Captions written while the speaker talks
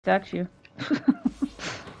statue.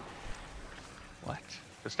 What?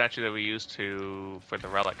 The statue that we used for the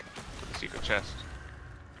relic, for the secret chest,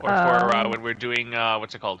 or for when we're doing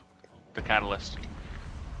what's it called, the catalyst.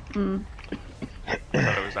 I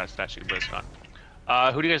thought it was that statue, but it's not.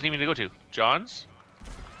 Who do you guys need me to go to? John's?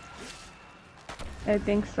 I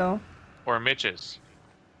think so. Or Mitch's?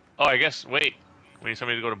 Oh, I guess. Wait, we need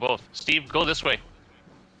somebody to go to both. Steve, go this way,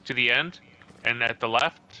 to the end, and at the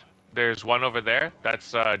left, there's one over there.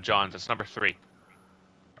 That's John's. That's number 3.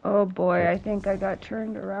 Oh boy, I think I got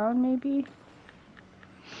turned around. Maybe.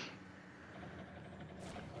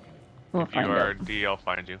 We'll if you find are out. D, I'll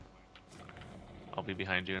find you. I'll be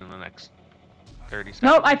behind you in the next 30 seconds.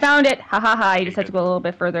 Nope, I found it! Ha ha ha, you just had to go a little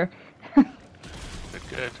bit further.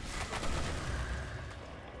 Good.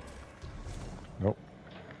 Nope.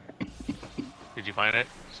 Did you find it,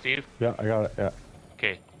 Steve? Yeah, I got it, yeah.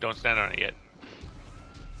 Okay, don't stand on it yet.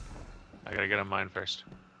 I gotta get on mine first.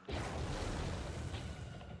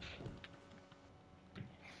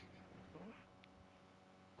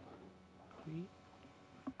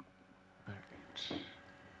 Alright.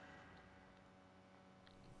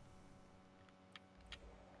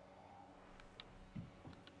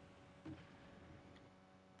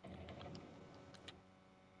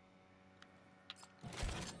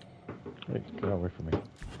 Hey, get away from me.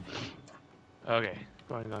 Okay,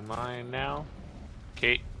 going on mine now.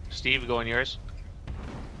 Kate, Steve, go on yours.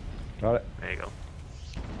 Got it. There you go.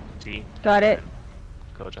 T. Got it.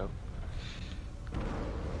 Kojo.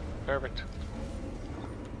 Perfect.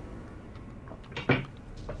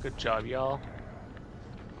 Good job, y'all.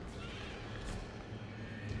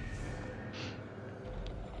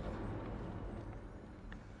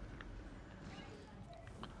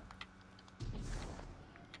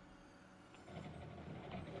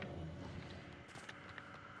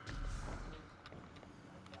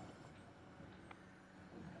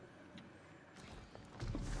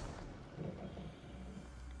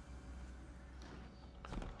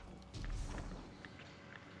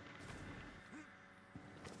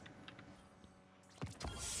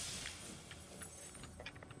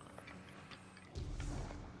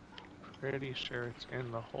 Pretty sure it's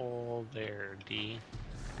in the hole there, D.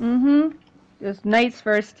 Just knights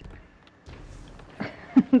first.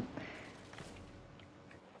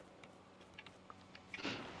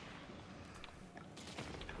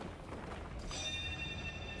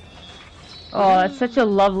 Oh, that's such a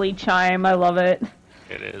lovely chime. I love it.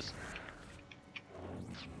 It is.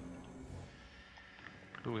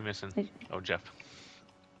 Who are we missing? Oh, Jeff.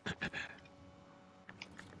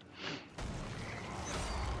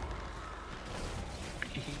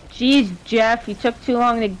 Jeez, Jeff, you took too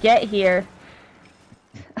long to get here.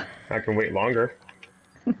 I can wait longer.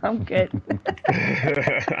 I'm good.